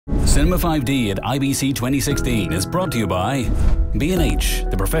Cinema 5D at IBC 2016 is brought to you by B&H,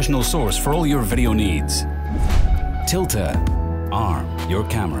 the professional source for all your video needs. Tilta, arm your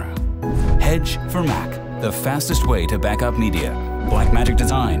camera. Hedge for Mac, the fastest way to back up media. Blackmagic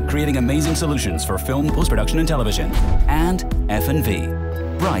Design, creating amazing solutions for film, post-production and television. And F&V,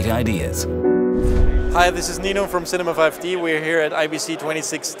 bright ideas. Hi, this is Nino from Cinema 5D. We're here at IBC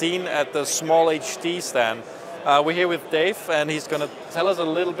 2016 at the SmallHD stand. We're here with Dave, and he's going to tell us a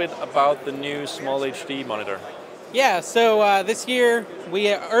little bit about the new SmallHD monitor. Yeah, so earlier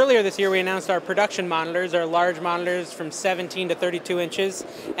this year we announced our production monitors, our large monitors from 17 to 32 inches.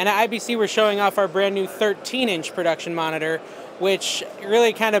 And at IBC we're showing off our brand new 13-inch production monitor, which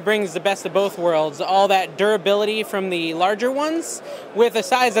really kind of brings the best of both worlds. All that durability from the larger ones with a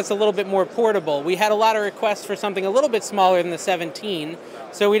size that's a little bit more portable. We had a lot of requests for something a little bit smaller than the 17,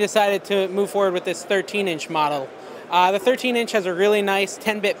 so we decided to move forward with this 13-inch model. The 13-inch has a really nice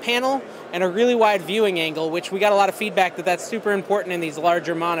 10-bit panel and a really wide viewing angle, which we got a lot of feedback that that's super important in these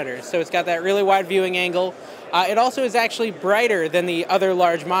larger monitors. So it's got that really wide viewing angle. It also is actually brighter than the other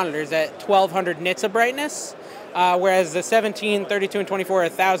large monitors at 1200 nits of brightness, whereas the 17, 32, and 24 are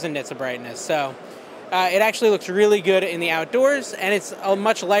 1000 nits of brightness. So it actually looks really good in the outdoors, and it's a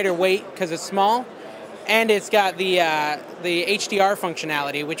much lighter weight because it's small. And it's got the HDR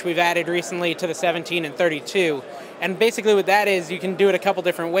functionality, which we've added recently to the 17 and 32. And basically what that is, you can do it a couple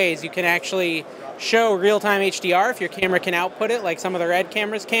different ways. You can actually show real-time HDR if your camera can output it, like some of the Red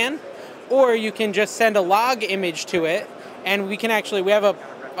cameras can. Or you can just send a log image to it, and we have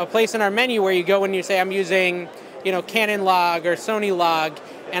a place in our menu where you go and you say, I'm using, Canon log or Sony log,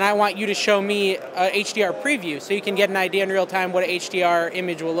 and I want you to show me a HDR preview, so you can get an idea in real time what an HDR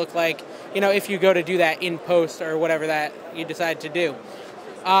image will look like, if you go to do that in post or whatever that you decide to do.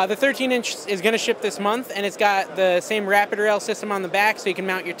 The 13-inch is going to ship this month, and it's got the same rapid rail system on the back, so you can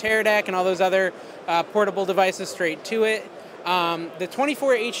mount your Tear Deck and all those other portable devices straight to it. The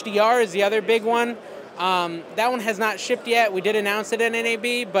 24 HDR is the other big one. That one has not shipped yet. We did announce it at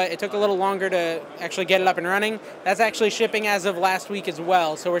NAB, but it took a little longer to actually get it up and running. That's actually shipping as of last week as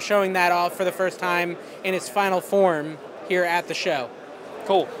well, so we're showing that off for the first time in its final form here at the show.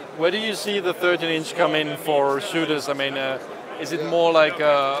 Cool. Where do you see the 13-inch come in for shooters? I mean, is it more like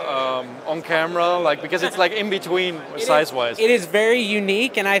on camera, because it's like in between size-wise? It is very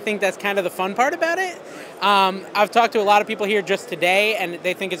unique, and I think that's kind of the fun part about it. I've talked to a lot of people here just today, and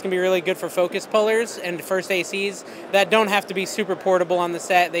they think it's going to be really good for focus pullers and first ACs that don't have to be super portable on the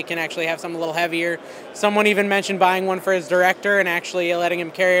set. They can actually have something a little heavier. Someone even mentioned buying one for his director and actually letting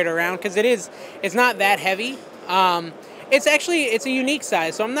him carry it around, because it's not that heavy. It's a unique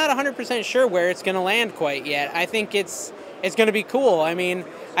size, so I'm not 100% sure where it's going to land quite yet. I think it's going to be cool. I mean,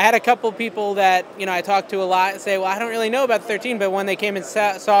 I had a couple people that I talked to a lot say, well, I don't really know about the 13, but when they came and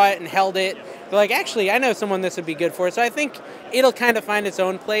saw it and held it, they're like, actually, I know someone this would be good for. So I think it'll kind of find its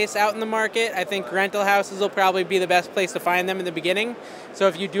own place out in the market. I think rental houses will probably be the best place to find them in the beginning. So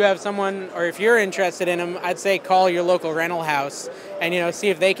if you do have someone, or if you're interested in them, I'd say call your local rental house and see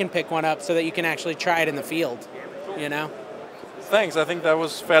if they can pick one up so that you can actually try it in the field. Thanks. I think that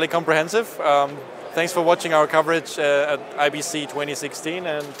was fairly comprehensive. Thanks for watching our coverage at IBC 2016,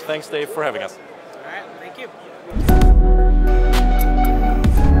 and thanks, Dave, for having us. All right, thank you.